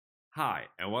Hi,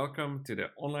 and welcome to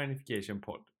the Onlineification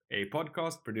Pod, a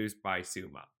podcast produced by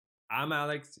Suma. I'm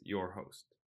Alex, your host.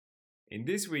 In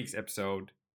this week's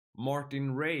episode,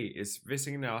 Martin Ray is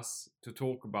visiting us to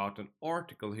talk about an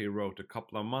article he wrote a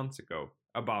couple of months ago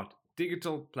about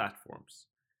digital platforms.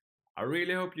 I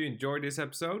really hope you enjoyed this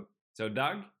episode. So,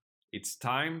 Doug, it's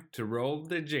time to roll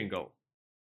the jingle.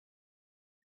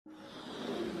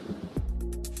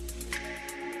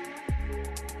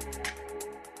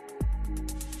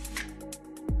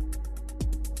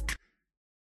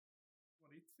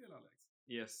 Vad ditt fel, Alex?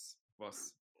 Yes,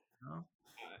 boss. Ja.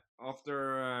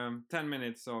 After 10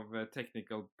 minutes of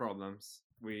technical problems,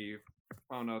 we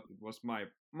found out it was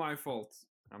my fault.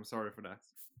 I'm sorry for that.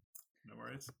 No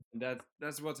worries.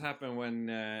 That's what's happened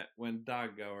when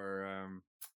Doug, our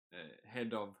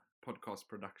head of podcast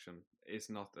production, is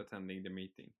not attending the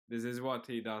meeting. This is what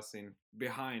he does in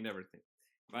behind everything.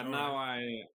 But now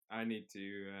I need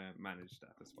to manage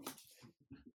that as well.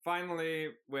 Finally,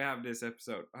 we have this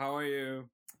episode. How are you,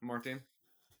 Martin?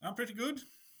 I'm pretty good.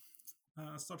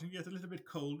 Starting to get a little bit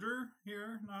colder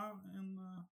here now in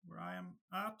where I am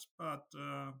at, but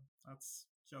that's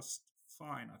just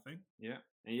fine, I think. Yeah.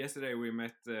 And yesterday we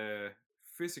met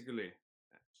physically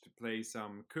to play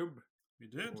some Cub We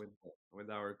did. with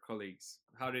our colleagues.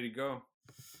 How did it go?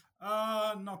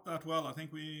 Not that well. I think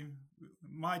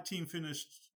my team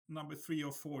finished number 3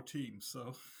 or 4 teams,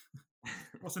 so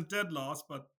it wasn't dead last,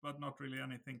 but not really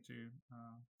anything to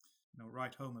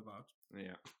write home about.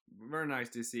 Yeah, very nice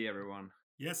to see everyone.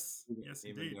 Yes,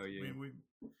 Even indeed. though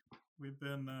We've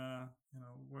been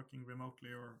working remotely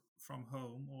or from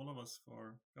home, all of us,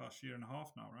 for year and a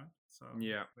half now, right? So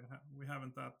yeah, we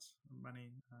haven't that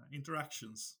many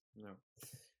interactions. no,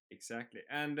 exactly.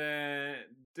 And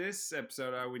this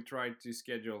episode I will try to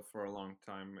schedule for a long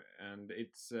time, and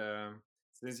it's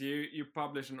since you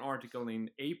published an article in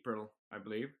April, I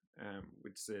believe,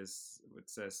 which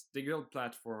says digital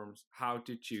platforms, how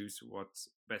to choose what's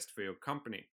best for your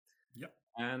company. Yep.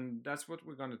 And that's what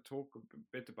we're going to talk a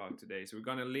bit about today. So we're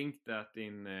going to link that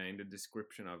in the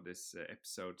description of this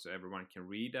episode, so everyone can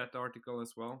read that article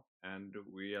as well. And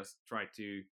we just try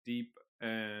to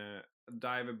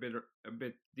dive a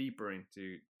bit deeper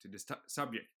into this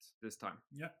subject this time.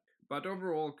 Yeah. But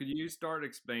overall, could you start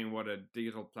explaining what a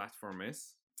digital platform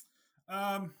is?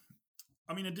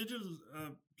 I mean, a digital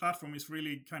platform is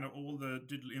really kind of all the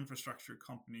digital infrastructure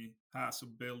company has or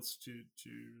builds to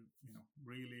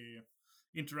really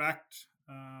interact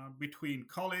between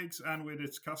colleagues and with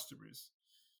its customers.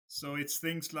 So it's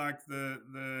things like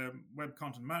the web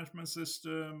content management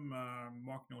system,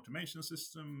 marketing automation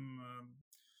system,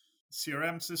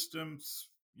 CRM systems,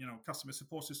 customer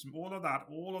support system,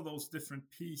 all of those different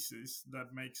pieces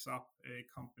that makes up a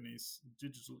company's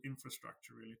digital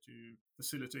infrastructure, really, to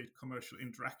facilitate commercial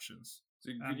interactions.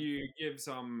 So could you give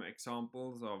some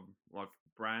examples of like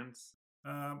brands?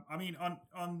 I mean,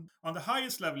 on the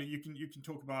highest level, you can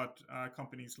talk about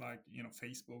companies like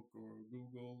Facebook or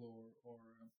Google or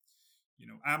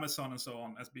Amazon and so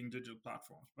on as being digital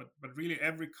platforms. But really,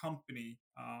 every company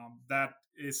that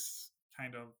is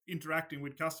kind of interacting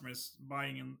with customers,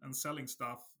 buying and selling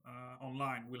stuff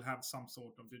online, will have some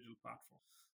sort of digital platform.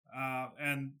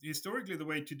 And historically, the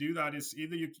way to do that is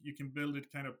either you can build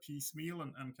it kind of piecemeal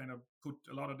and kind of put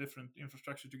a lot of different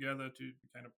infrastructure together to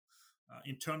kind of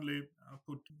internally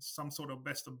put some sort of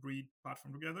best of breed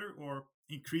platform together, or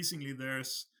increasingly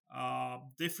there's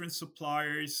different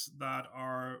suppliers that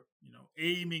are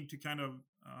aiming to kind of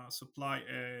supply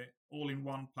a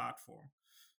all-in-one platform.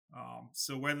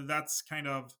 So whether that's kind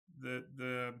of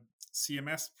the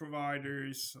CMS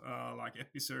providers like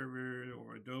Episerver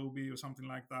or Adobe or something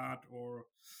like that, or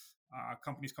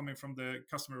companies coming from the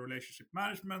customer relationship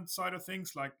management side of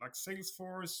things like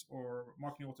Salesforce, or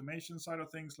marketing automation side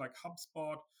of things like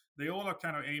HubSpot, they all are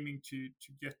kind of aiming to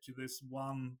get to this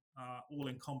one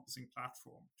all-encompassing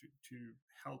platform to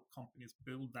help companies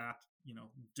build that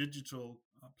digital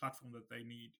platform that they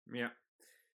need.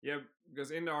 Yeah,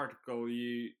 because in the article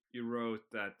you wrote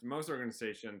that most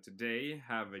organizations today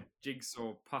have a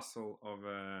jigsaw puzzle of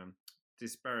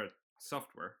disparate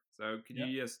software. So could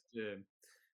you just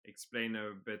explain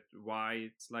a bit why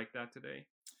it's like that today?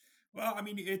 Well, I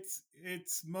mean,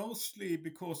 it's mostly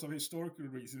because of historical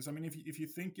reasons. I mean, if you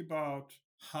think about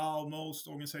how most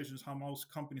organizations, how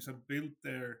most companies have built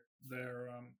their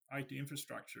IT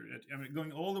infrastructure, I mean,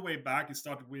 going all the way back, it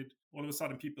started with all of a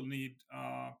sudden people need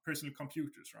personal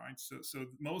computers, right? So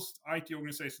most IT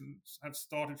organizations have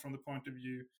started from the point of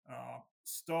view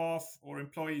staff or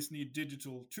employees need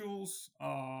digital tools.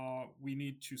 We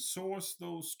need to source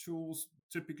those tools.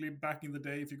 Typically, back in the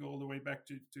day, if you go all the way back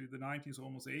to the 90s,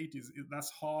 almost 80s, that's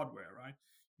hardware, right?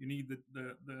 You need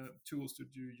the tools to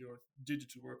do your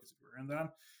digital work, as it were. And then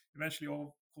eventually,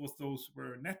 of course, those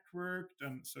were networked,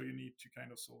 and so you need to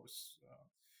kind of source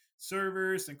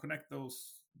servers and connect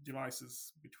those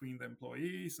devices between the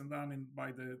employees. And then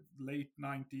by the late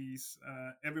 90s,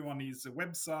 everyone needs a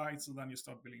website. So then you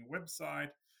start building a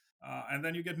website. And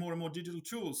then you get more and more digital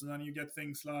tools. And then you get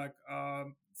things like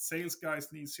sales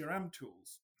guys need CRM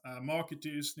tools.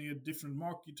 Marketers need different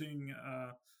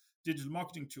digital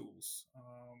marketing tools.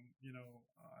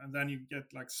 And then you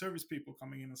get like service people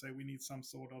coming in and say, we need some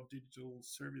sort of digital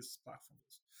service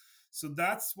platforms. So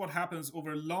that's what happens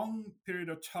over a long period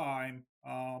of time.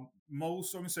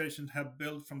 Most organizations have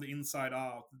built from the inside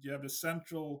out. You have the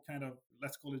central kind of,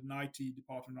 let's call it an IT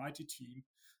department, IT team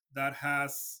that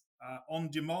has on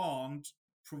demand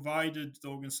provided the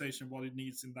organization what it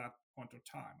needs in that point of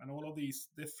time. And all of these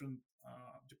different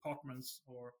departments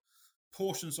or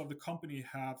portions of the company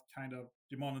have kind of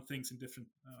demanded things in different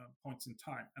points in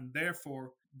time. And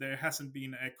therefore, there hasn't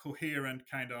been a coherent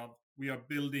kind of, we are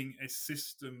building a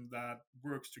system that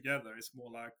works together. It's more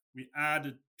like we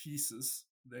added pieces,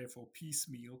 therefore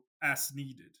piecemeal, as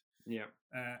needed. Yeah.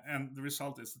 And the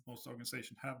result is that most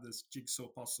organizations have this jigsaw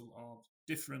puzzle of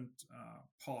different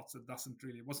parts that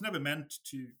was never meant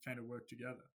to kind of work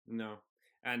together. No.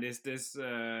 And is this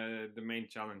the main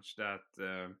challenge that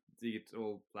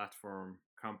digital platform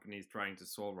companies trying to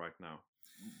solve right now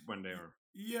when they are?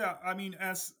 Yeah, I mean,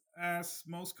 as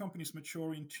most companies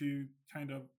mature into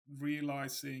kind of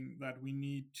realizing that we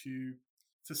need to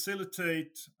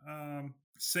facilitate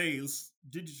sales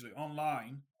digitally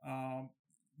online,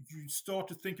 you start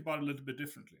to think about it a little bit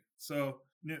differently. So,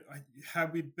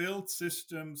 have we built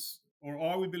systems, or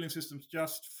are we building systems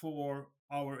just for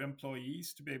our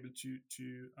employees to be able to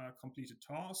complete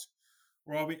a task,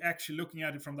 or are we actually looking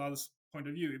at it from the other point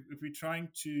of view? If we're trying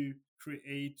to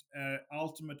create an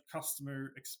ultimate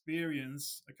customer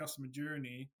experience, a customer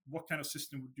journey, what kind of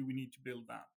system do we need to build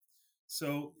that?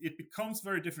 So it becomes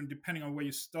very different depending on where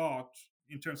you start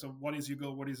in terms of what is your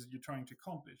goal, what is it you're trying to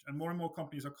accomplish. And more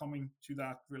companies are coming to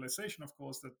that realization, of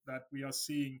course, that we are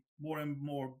seeing more and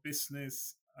more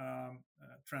business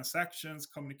transactions,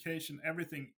 communication,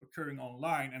 everything occurring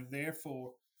online, and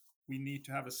therefore we need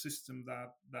to have a system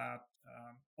that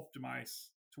optimize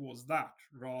towards that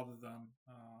rather than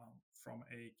from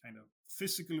a kind of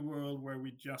physical world where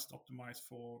we just optimize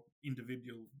for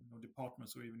individual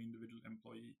departments or even individual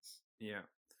employees. Yeah.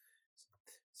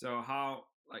 So how,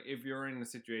 like, if you're in a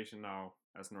situation now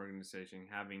as an organization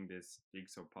having this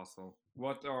jigsaw puzzle,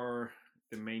 what are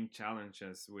the main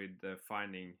challenges with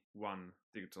finding one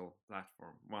digital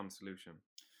platform, one solution?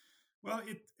 Well,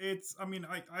 it's. I mean,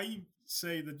 I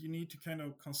say that you need to kind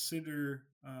of consider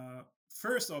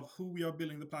first of who we are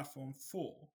building the platform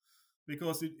for,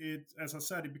 because it as I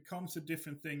said, it becomes a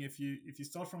different thing if you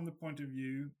start from the point of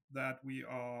view that we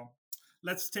are.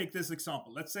 Let's take this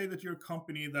example. Let's say that you're a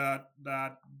company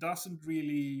that doesn't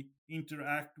really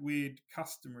interact with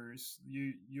customers.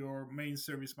 Your main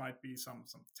service might be some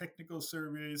technical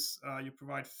service. You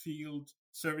provide field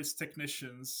service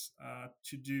technicians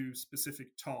to do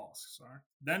specific tasks. Right?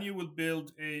 Then you will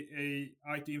build a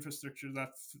IT infrastructure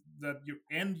that your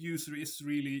end user is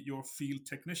really your field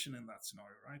technician in that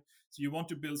scenario, right? So you want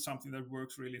to build something that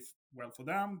works really well for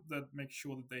them, that makes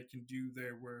sure that they can do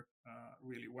their work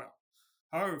really well.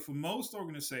 However, for most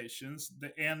organizations,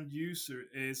 the end user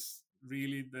is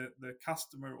really the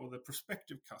customer or the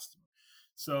prospective customer.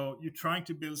 So you're trying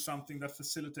to build something that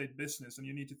facilitates business, and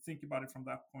you need to think about it from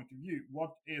that point of view.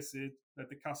 What is it that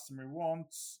the customer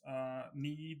wants,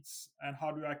 needs, and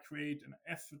how do I create an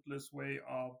effortless way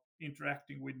of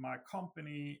interacting with my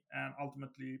company and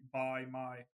ultimately buy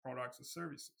my products or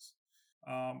services?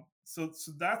 So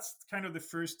that's kind of the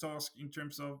first task in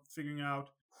terms of figuring out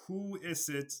who is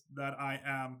it that I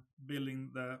am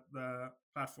building the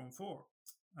platform for.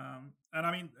 And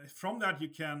I mean, from that, you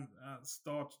can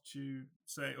start to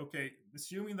say, okay,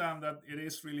 assuming then that it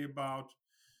is really about,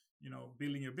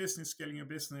 building your business, scaling your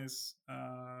business,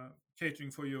 catering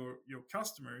for your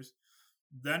customers,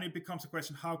 then it becomes a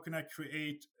question, how can I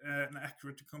create an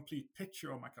accurate and complete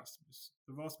picture of my customers?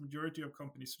 The vast majority of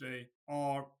companies today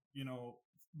are,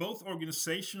 both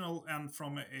organizational and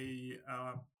from a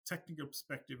technical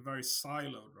perspective, very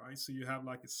siloed, right? So you have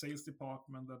like a sales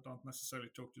department that don't necessarily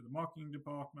talk to the marketing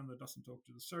department, that doesn't talk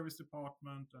to the service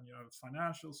department, and you have a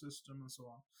financial system and so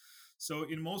on. So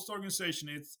in most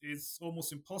organizations, it's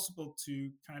almost impossible to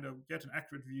kind of get an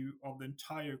accurate view of the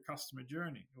entire customer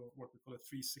journey, or what we call a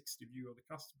 360 view of the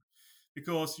customer,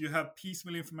 because you have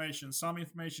piecemeal information, some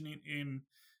information in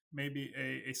maybe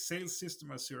a sales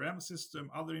system, a CRM system,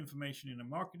 other information in a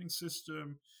marketing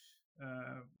system.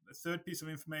 a third piece of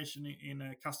information in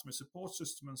a customer support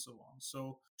system and so on.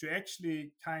 So to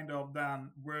actually kind of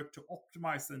then work to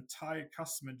optimize the entire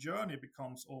customer journey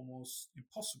becomes almost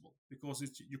impossible, because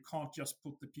you can't just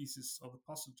put the pieces of the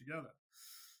puzzle together.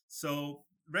 So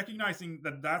recognizing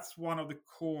that that's one of the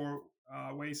core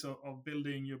ways of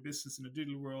building your business in a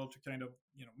digital world, to kind of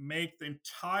make the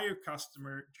entire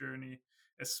customer journey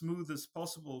as smooth as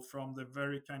possible from the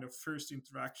very kind of first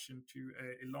interaction to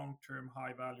a long-term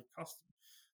high value customer,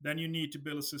 then you need to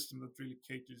build a system that really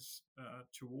caters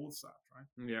towards that, right?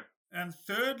 Yeah. And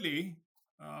thirdly,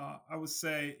 I would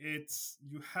say it's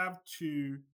you have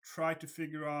to try to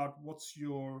figure out what's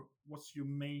your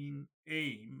main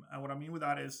aim. And what I mean with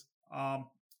that is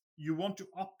you want to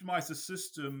optimize the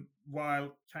system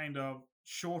while kind of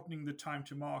shortening the time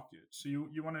to market. So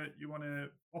you want to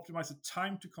optimize the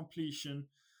time to completion,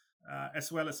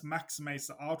 as well as maximize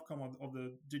the outcome of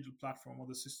the digital platform or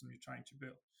the system you're trying to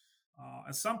build.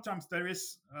 And sometimes there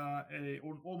is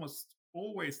or almost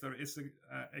always there is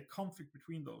a conflict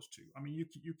between those two. I mean,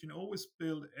 you can always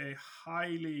build a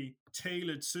highly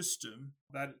tailored system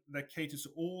that caters to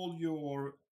all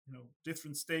your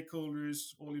different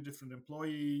stakeholders, all your different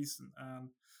employees, and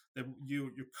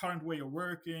your current way of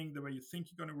working, the way you think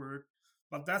you're going to work.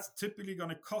 But that's typically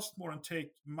going to cost more and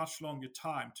take much longer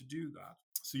time to do that.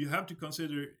 So you have to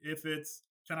consider, if it's,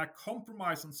 can I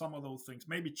compromise on some of those things?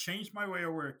 Maybe change my way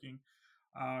of working,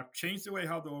 change the way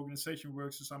how the organization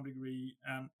works to some degree,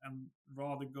 and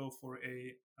rather go for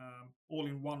a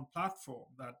all-in-one platform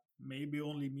that maybe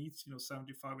only meets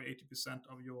 75 or 80%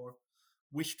 of your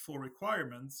wished for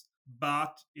requirements,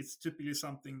 but it's typically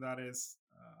something that is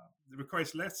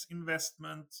requires less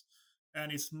investment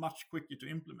and is much quicker to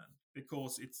implement,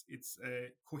 because it's a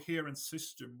coherent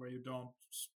system where you don't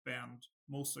spend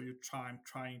most of your time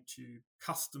trying to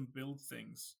custom build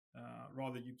things.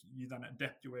 Rather, you then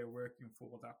adapt your way of working for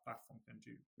what that platform can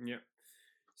do. Yeah.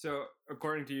 So,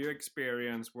 according to your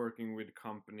experience working with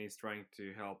companies trying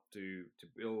to help to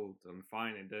build and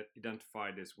find and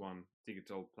identify this one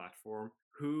digital platform,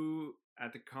 who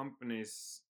at the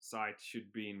company's side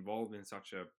should be involved in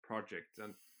such a project?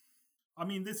 And I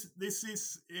mean, this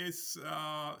is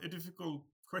a difficult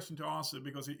question to answer,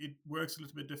 because it works a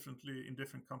little bit differently in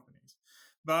different companies.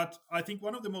 But I think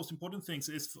one of the most important things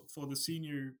is for the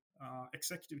senior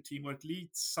executive team, or at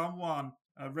least someone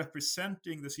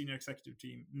representing the senior executive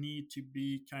team, need to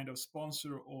be kind of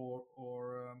sponsor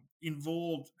or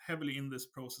involved heavily in this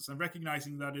process, and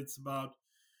recognizing that it's about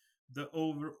the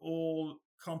overall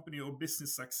company or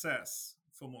business success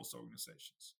for most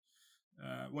organizations.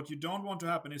 What you don't want to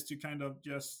happen is to kind of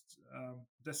just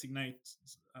designate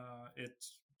it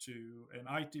to an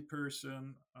IT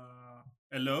person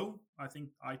alone. I think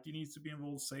IT needs to be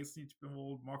involved, sales needs to be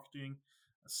involved, marketing,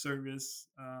 service,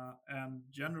 and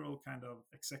general kind of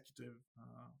executive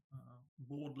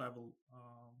board level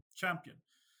champion.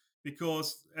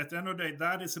 Because at the end of the day,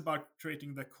 that is about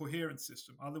creating the coherent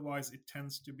system. Otherwise, it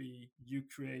tends to be you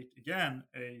create, again,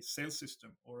 a sales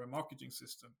system or a marketing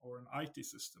system or an IT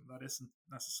system that isn't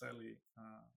necessarily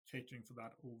catering for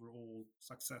that overall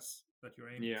success that you're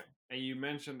aiming for. And you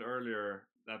mentioned earlier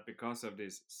that because of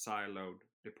these siloed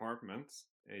departments,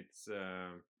 it's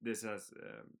this has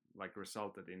like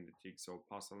resulted in the jigsaw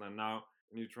puzzle. And now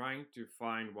you're trying to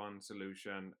find one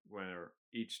solution where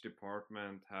each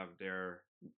department have their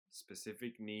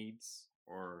specific needs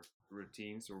or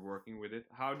routines or working with it.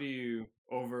 How do you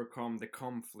overcome the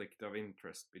conflict of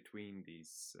interest between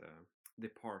these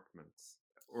departments?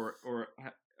 Or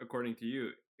according to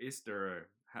you, is there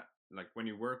like when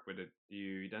you work with it, do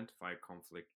you identify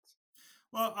conflict?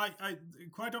 Well, I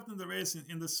quite often there is,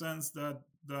 in the sense that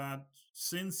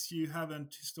since you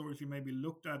haven't historically maybe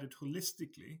looked at it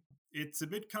holistically, it's a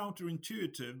bit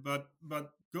counterintuitive.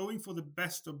 But going for the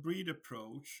best of breed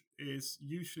approach is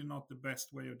usually not the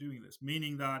best way of doing this.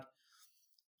 Meaning that,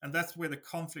 and that's where the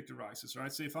conflict arises,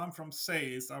 right? So if I'm from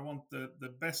sales, I want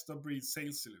the best of breed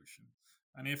sales solution.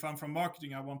 And if I'm from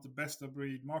marketing, I want the best of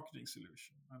breed marketing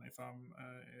solution. And if I'm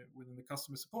within the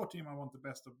customer support team, I want the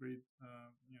best of breed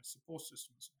support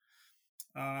systems.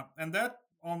 And that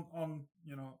on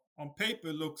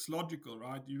paper looks logical,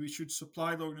 right? We should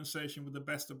supply the organization with the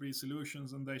best of breed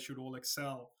solutions, and they should all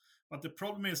excel. But the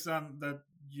problem is then that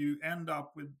you end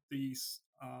up with these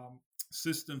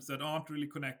systems that aren't really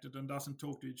connected and doesn't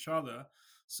talk to each other.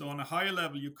 So on a higher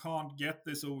level, you can't get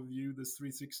this overview, this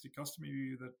 360 customer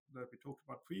view that we talked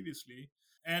about previously.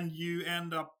 And you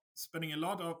end up spending a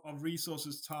lot of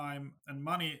resources, time, and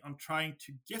money on trying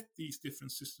to get these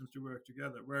different systems to work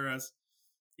together. Whereas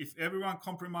if everyone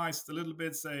compromised a little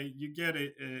bit, say you get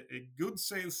a good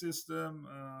sales system,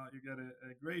 you get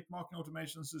a great marketing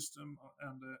automation system,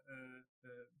 and a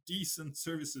decent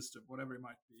service system, whatever it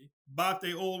might be, but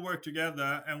they all work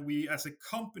together, and we as a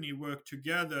company work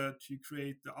together to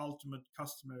create the ultimate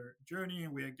customer journey,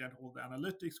 and we get all the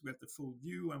analytics, we get the full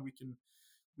view, and we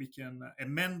can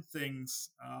amend things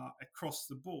across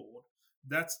the board.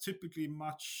 That's typically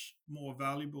much more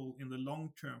valuable in the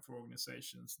long term for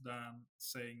organizations than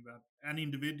saying that an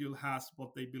individual has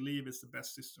what they believe is the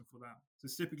best system for them. So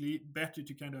it's typically better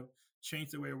to kind of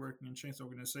change the way of working and change the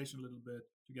organization a little bit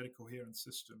to get a coherent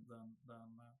system than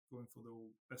going for the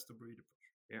best of breed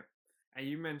approach. Yeah. And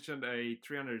you mentioned a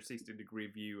 360-degree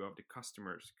view of the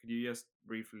customers. Could you just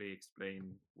briefly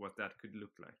explain what that could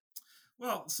look like?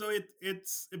 Well, so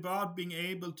it's about being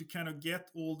able to kind of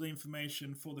get all the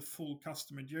information for the full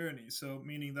customer journey. So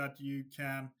meaning that you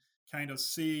can kind of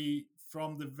see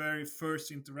from the very first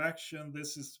interaction,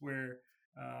 this is where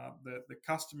the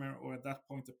customer, or at that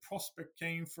point the prospect,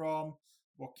 came from,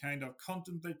 what kind of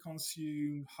content they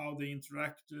consumed, how they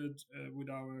interacted with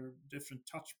our different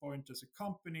touch points as a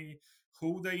company,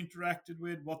 who they interacted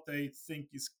with, what they think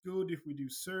is good if we do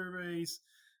surveys,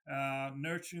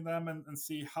 nurturing them and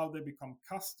see how they become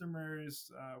customers,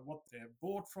 what they have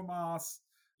bought from us,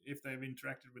 if they've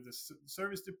interacted with the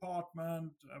service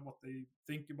department, what they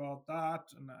think about that,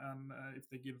 and if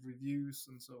they give reviews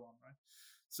and so on, right?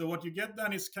 So what you get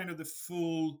then is kind of the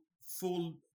full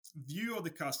view of the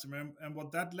customer, and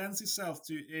what that lends itself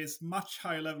to is much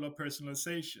higher level of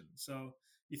personalization. So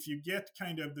if you get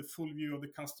kind of the full view of the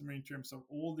customer in terms of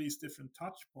all these different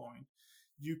touch points,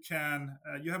 you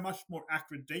have much more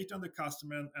accurate data on the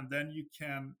customer, and then you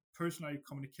can personalize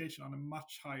communication on a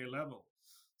much higher level.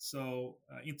 So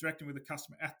interacting with the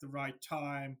customer at the right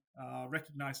time,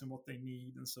 recognizing what they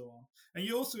need, and so on. And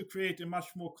you also create a much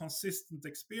more consistent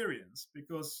experience,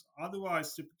 because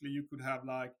otherwise, typically, you could have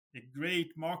like a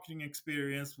great marketing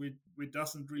experience which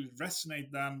doesn't really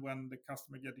resonate then when the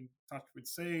customer get in touch with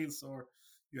sales, or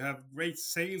you have great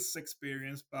sales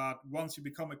experience, but once you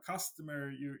become a customer,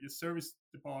 your service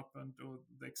department or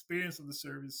the experience of the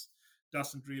service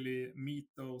doesn't really meet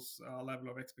those level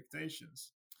of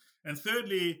expectations. And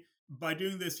thirdly, by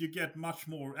doing this, you get much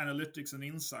more analytics and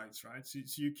insights, right? So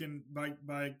you can,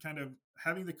 by kind of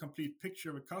having the complete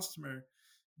picture of a customer,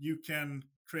 you can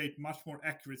create much more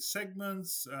accurate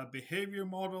segments, behavior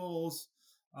models,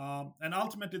 and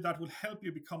ultimately that will help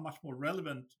you become much more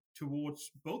relevant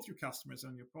towards both your customers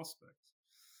and your prospects.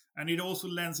 And it also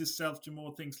lends itself to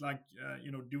more things like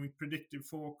doing predictive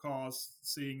forecasts,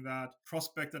 seeing that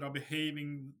prospects that are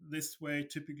behaving this way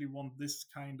typically want this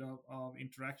kind of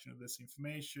interaction, of this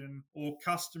information, or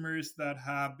customers that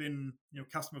have been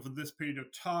customer for this period of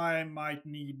time might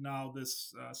need now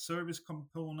this service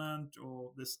component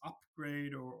or this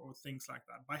upgrade, or things like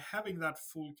that. By having that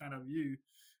full kind of view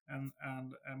and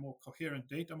a more coherent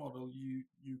data model, you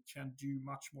can do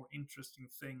much more interesting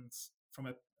things from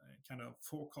a kind of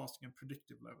forecasting and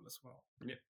predictive level as well.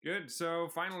 Yeah, good. So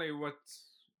finally, what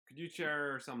could you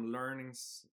share some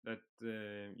learnings that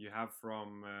you have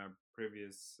from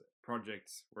previous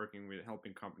projects working with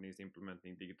helping companies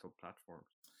implementing digital platforms?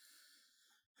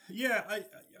 Yeah,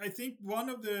 I think one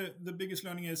of the biggest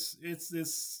learning is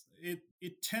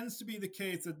it tends to be the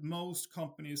case that most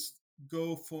companies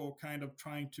go for kind of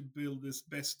trying to build this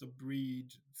best of breed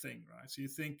thing, right? So you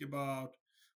think about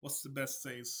what's the best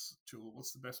sales tool,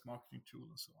 what's the best marketing tool,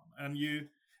 and so on.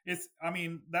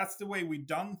 And that's the way we've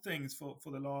done things for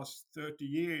the last 30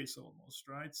 years almost,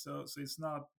 right? So it's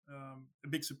not a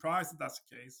big surprise that that's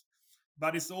the case.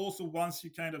 But it's also, once you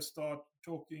kind of start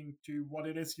talking to what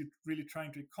it is you're really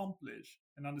trying to accomplish,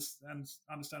 and understand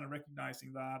and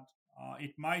recognizing that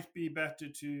it might be better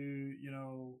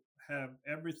to have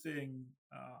everything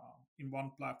in one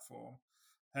platform,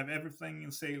 have everything in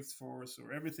Salesforce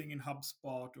or everything in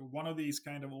HubSpot, or one of these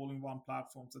kind of all-in-one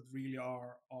platforms that really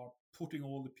are putting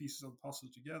all the pieces of the puzzle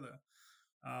together.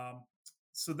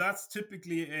 So that's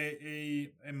typically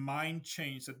a mind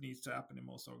change that needs to happen in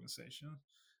most organizations.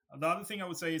 The other thing I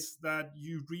would say is that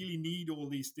you really need all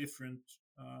these different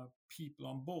people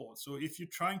on board. So if you're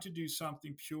trying to do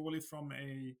something purely from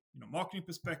a marketing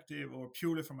perspective, or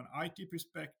purely from an IT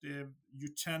perspective, you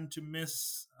tend to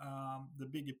miss the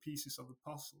bigger pieces of the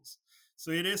puzzles.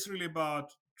 So it is really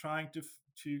about trying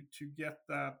to get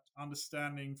that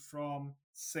understanding from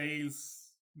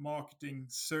sales, marketing,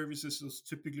 services. Those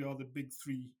typically are the big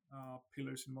three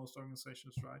pillars in most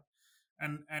organizations, right?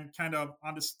 And kind of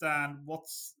understand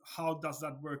how does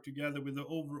that work together with the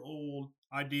overall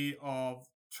idea of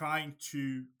trying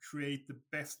to create the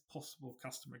best possible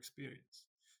customer experience.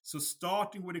 So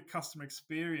starting with a customer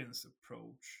experience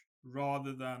approach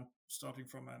rather than starting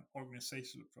from an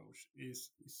organizational approach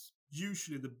is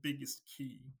usually the biggest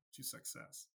key to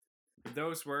success. With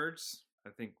those words, I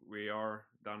think we are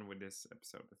done with this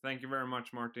episode. Thank you very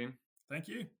much, Martin. Thank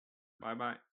you.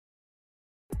 Bye-bye.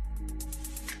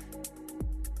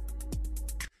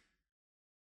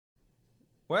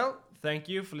 Well, thank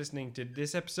you for listening to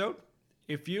this episode.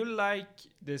 If you like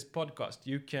this podcast,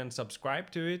 you can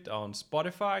subscribe to it on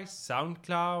Spotify,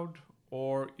 SoundCloud,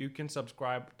 or you can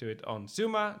subscribe to it on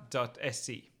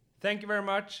Suma.se. Thank you very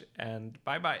much, and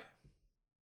bye-bye.